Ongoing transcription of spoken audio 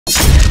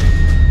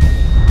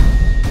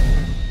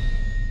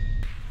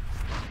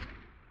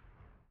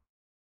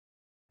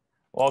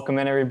Welcome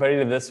in everybody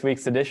to this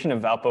week's edition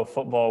of Valpo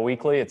Football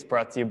Weekly. It's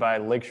brought to you by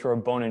Lakeshore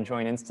Bone and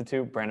Joint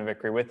Institute. Brandon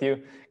Vickery with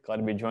you. Glad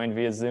to be joined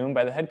via Zoom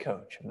by the head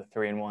coach of the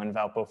 3-1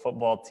 Valpo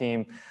football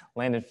team,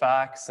 Landon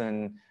Fox.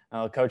 And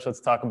Coach, let's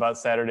talk about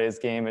Saturday's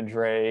game at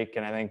Drake.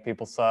 And I think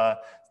people saw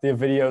the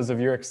videos of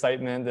your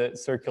excitement that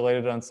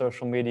circulated on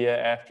social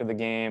media after the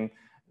game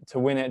to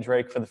win at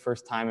Drake for the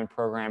first time in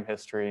program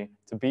history,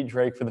 to beat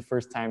Drake for the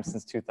first time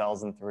since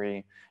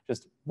 2003.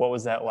 Just what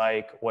was that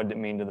like? What did it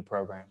mean to the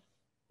program?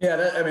 Yeah,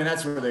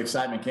 that's where the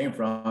excitement came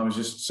from. I was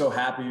just so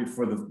happy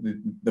for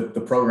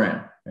the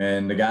program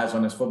and the guys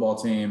on this football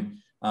team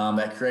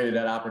that created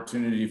that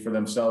opportunity for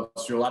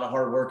themselves through a lot of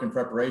hard work and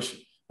preparation.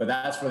 But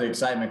that's where the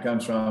excitement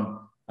comes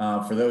from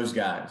for those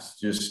guys.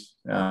 Just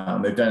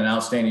they've done an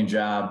outstanding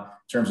job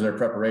in terms of their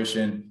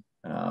preparation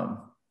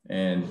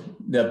and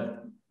the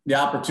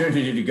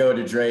opportunity to go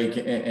to Drake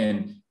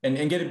and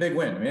get a big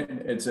win. I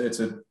mean, it's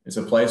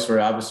a place where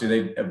obviously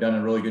they have done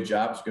a really good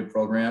job. It's a good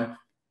program.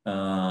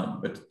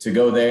 But to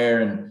go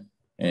there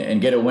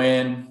and get a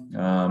win,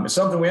 it's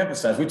something we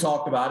emphasize. We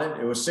talked about it.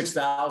 It was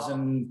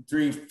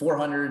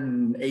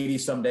 480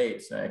 some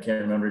days. I can't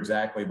remember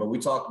exactly, but we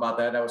talked about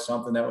that. That was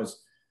something that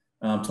was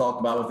talked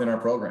about within our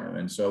program.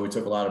 And so we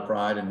took a lot of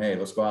pride in, hey,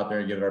 let's go out there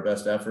and give it our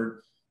best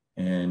effort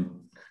and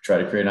try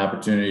to create an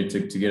opportunity to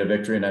get a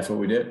victory. And that's what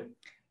we did.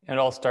 It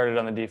all started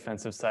on the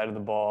defensive side of the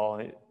ball.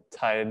 It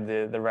tied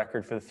the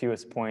record for the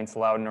fewest points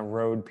allowed in a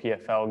road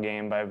PFL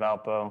game by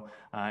Valpo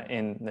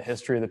in the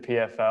history of the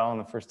PFL, and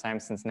the first time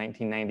since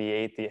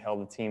 1998 that you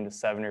held a team to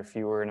 7 or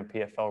fewer in a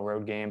PFL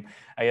road game.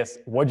 I guess,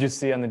 what did you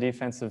see on the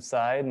defensive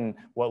side, and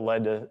what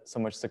led to so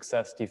much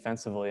success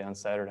defensively on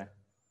Saturday?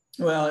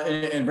 Well,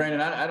 and Brandon,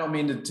 I don't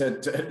mean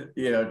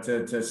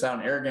to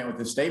sound arrogant with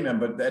this statement,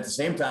 but at the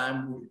same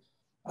time,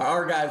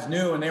 our guys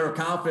knew and they were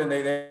confident.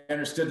 They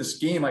understood the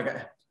scheme.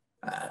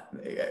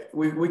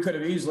 We could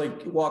have easily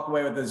walked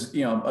away with this, a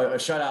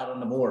shutout on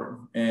the board.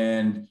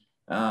 And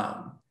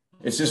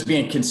it's just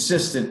being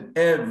consistent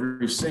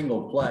every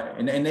single play.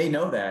 And they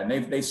know that.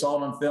 And they saw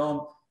it on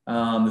film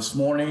this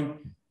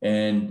morning.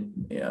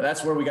 And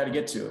that's where we got to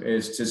get to,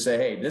 is to say,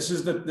 hey, this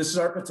is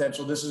our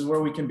potential. This is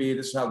where we can be.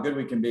 This is how good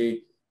we can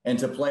be, and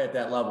to play at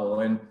that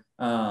level. And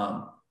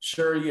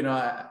sure,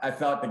 I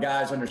thought the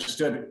guys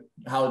understood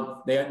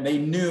how they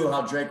knew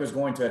how Drake was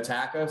going to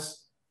attack us.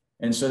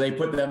 And so they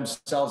put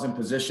themselves in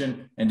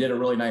position and did a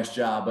really nice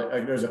job.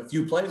 But there's a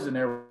few plays in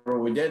there where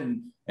we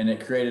didn't, and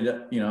it created,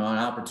 an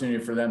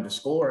opportunity for them to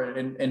score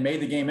and made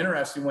the game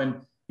interesting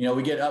when,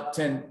 we get up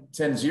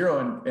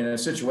 10-0 in a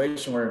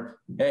situation where,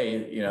 hey,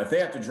 if they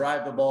have to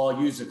drive the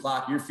ball, use the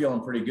clock, you're feeling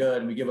pretty good,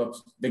 and we give up a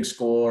big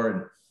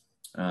score.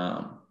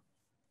 And,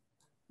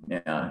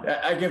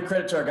 I give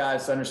credit to our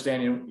guys to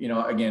understanding,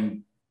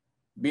 again,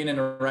 being in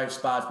the right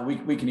spots, but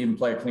we can even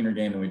play a cleaner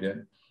game than we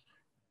did.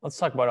 Let's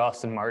talk about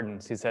Austin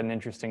Martins. He's had an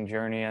interesting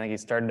journey. I think he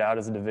started out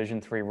as a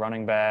Division III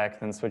running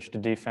back, then switched to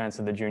defense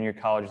at the junior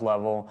college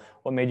level.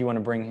 What made you want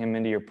to bring him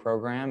into your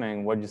program,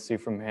 and what did you see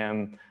from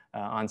him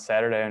on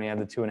Saturday? And he had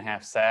the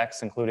 2.5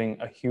 sacks,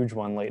 including a huge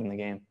one late in the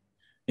game.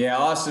 Yeah,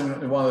 Austin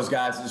is one of those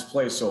guys that just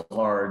plays so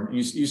hard.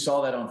 You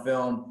saw that on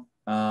film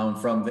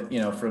from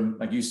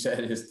like you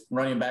said, his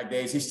running back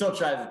days. He still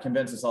tries to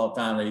convince us all the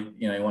time that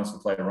he wants to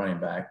play a running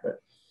back, but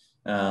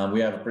we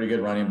have a pretty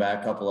good running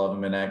back, a couple of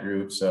them in that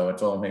group. So I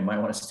told him he might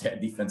want to stay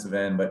at defensive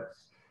end, but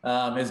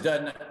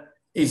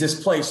he's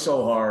just plays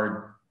so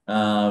hard.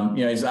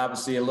 He's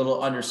obviously a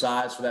little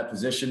undersized for that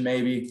position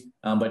maybe,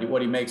 but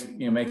what he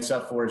makes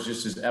up for is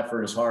just his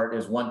effort, his heart,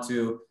 his want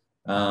to.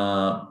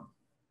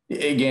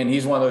 Again,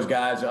 he's one of those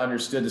guys that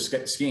understood the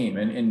scheme,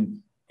 and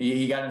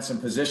he got in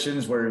some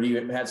positions where he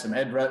had some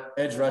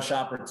edge rush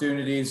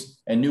opportunities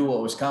and knew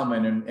what was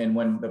coming. And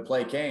when the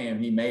play came,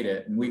 he made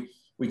it. And we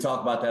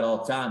talk about that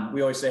all the time.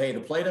 We always say, hey, the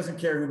play doesn't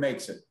care who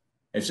makes it.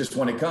 It's just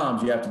when it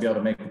comes, you have to be able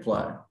to make the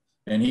play.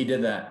 And he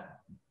did that.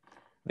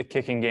 The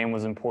kicking game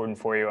was important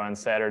for you on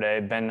Saturday.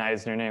 Ben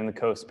Neisner named the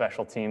Coast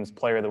Special Teams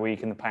Player of the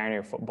Week in the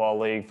Pioneer Football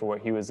League for what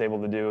he was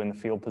able to do in the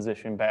field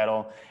position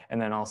battle.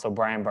 And then also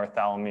Brian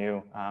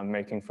Bartholomew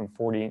making from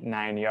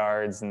 49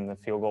 yards, and the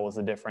field goal was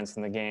the difference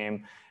in the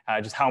game.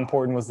 Just how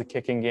important was the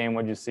kicking game?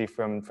 What did you see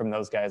from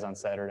those guys on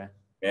Saturday?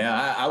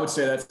 Yeah, I would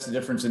say that's the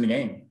difference in the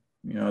game.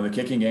 The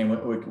kicking game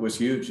was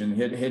huge, and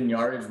hidden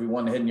yardage. We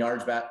won the hidden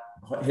yards battle.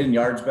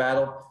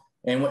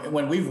 And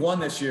when we've won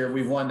this year,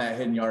 we've won that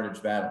hidden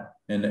yardage battle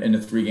in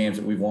the 3 games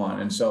that we've won.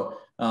 And so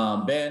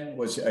Ben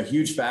was a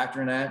huge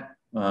factor in that.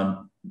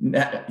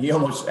 He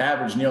almost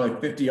averaged nearly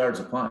 50 yards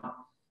a punt.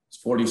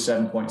 It's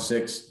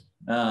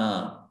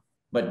 47.6,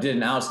 but did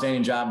an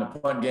outstanding job in the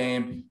punt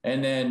game.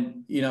 And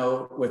then,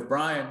 with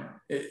Brian,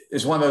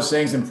 it's one of those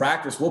things in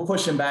practice, we'll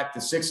push him back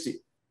to 60.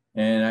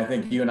 And I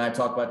think you and I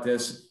talk about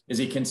this. Is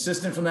he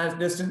consistent from that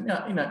distance?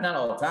 Not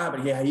all the time,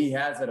 but he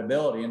has that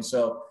ability. And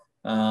so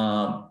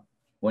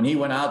when he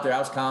went out there, I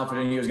was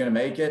confident he was going to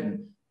make it.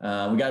 And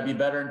we got to be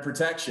better in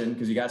protection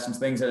because he got some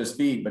things at his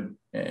feet.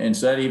 And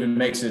so that even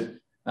makes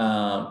it even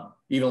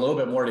a little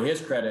bit more to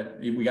his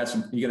credit. They got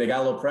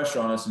a little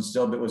pressure on us and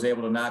still was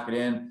able to knock it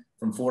in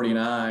from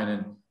 49.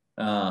 And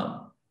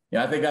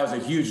I think that was a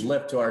huge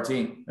lift to our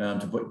team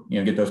to put,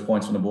 get those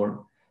points on the board.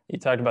 You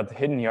talked about the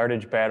hidden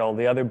yardage battle.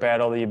 The other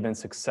battle that you've been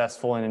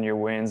successful in your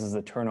wins is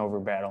the turnover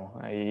battle.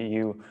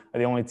 You are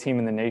the only team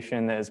in the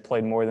nation that has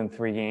played more than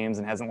 3 games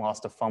and hasn't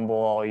lost a fumble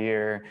all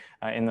year.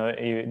 In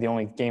the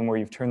only game where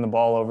you've turned the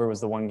ball over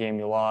was the one game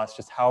you lost.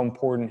 Just how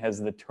important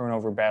has the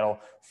turnover battle,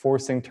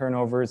 forcing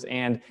turnovers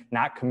and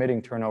not committing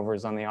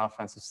turnovers on the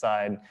offensive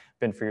side,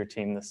 been for your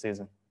team this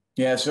season?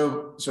 Yeah,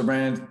 so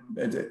Brandon,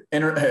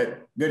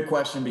 good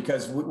question,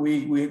 because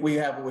we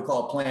have what we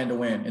call a plan to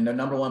win, and the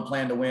number one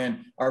plan to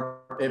win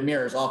it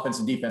mirrors offense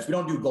and defense. We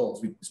don't do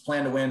goals; it's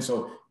plan to win.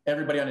 So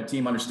everybody on the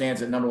team understands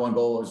that number one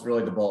goal is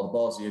really the ball. The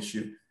ball is the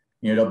issue.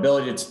 The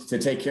ability to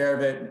take care of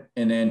it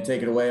and then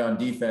take it away on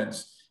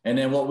defense. And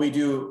then what we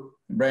do,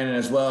 Brandon,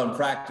 as well in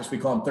practice, we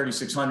call them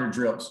 3,600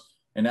 drills,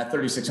 and that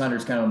 3,600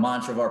 is kind of a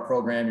mantra of our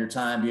program: your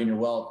time being your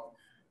wealth.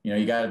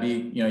 You got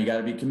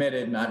to be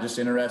committed, not just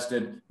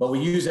interested. But we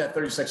use that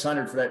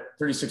 3,600 for that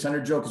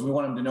 3,600 drill because we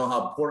want them to know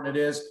how important it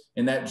is.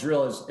 And that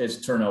drill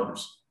is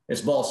turnovers.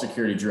 It's ball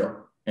security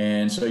drill.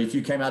 And so if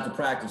you came out to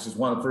practice, it's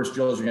one of the first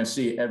drills you're going to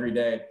see every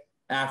day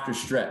after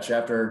stretch,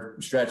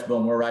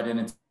 boom, we're right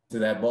into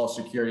that ball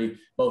security,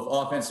 both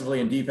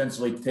offensively and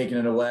defensively, taking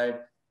it away.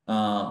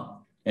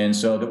 And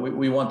so that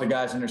we want the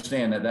guys to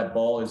understand that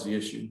ball is the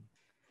issue.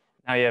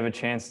 Now you have a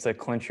chance to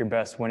clinch your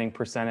best winning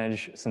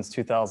percentage since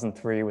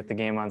 2003 with the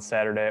game on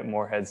Saturday at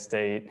Morehead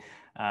State.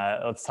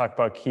 Let's talk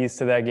about keys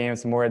to that game.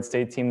 It's a Morehead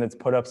State team that's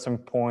put up some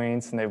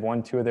points, and they've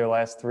won 2 of their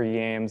last 3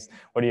 games.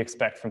 What do you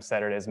expect from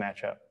Saturday's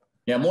matchup?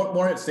 Yeah,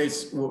 Morehead State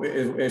is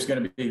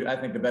going to be, I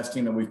think, the best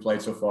team that we've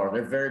played so far.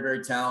 They're very,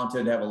 very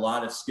talented, have a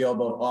lot of skill,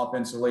 both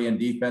offensively and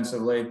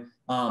defensively.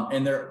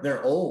 And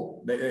they're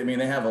old. They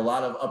have a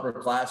lot of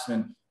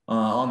upperclassmen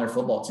on their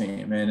football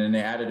team. And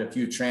they added a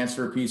few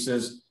transfer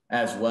pieces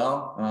as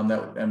well,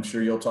 that I'm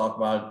sure you'll talk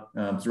about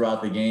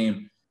throughout the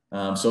game.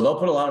 So they'll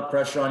put a lot of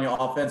pressure on you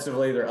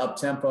offensively. They're up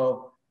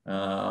tempo,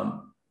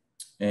 and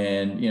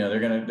they're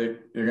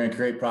gonna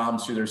create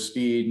problems through their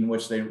speed in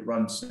which they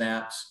run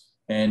snaps.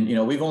 And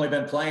we've only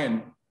been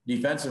playing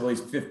defensively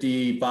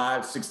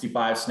 55,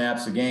 65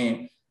 snaps a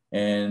game,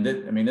 and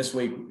this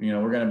week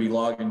we're going to be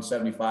logging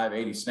 75,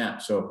 80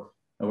 snaps. So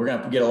we're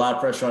going to get a lot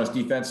of pressure on us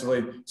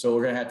defensively. So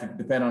we're going to have to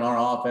depend on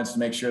our offense to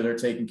make sure they're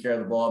taking care of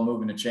the ball,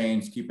 moving the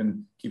chains,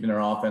 keeping their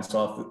offense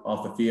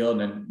off the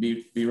field, and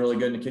be really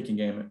good in the kicking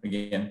game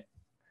again.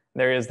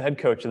 There is the head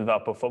coach of the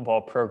Valpo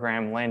football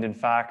program, Landon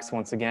Fox.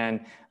 Once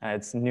again,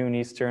 it's noon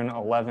Eastern,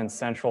 11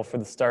 Central for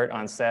the start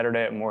on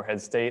Saturday at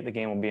Morehead State. The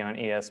game will be on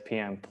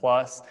ESPN+.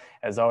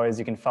 As always,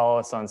 you can follow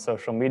us on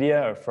social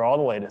media, or for all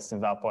the latest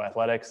in Valpo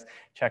athletics,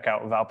 check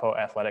out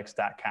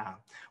valpoathletics.com.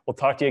 We'll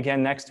talk to you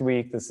again next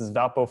week. This is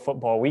Valpo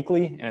Football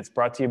Weekly, and it's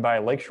brought to you by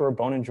Lakeshore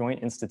Bone and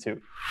Joint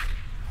Institute.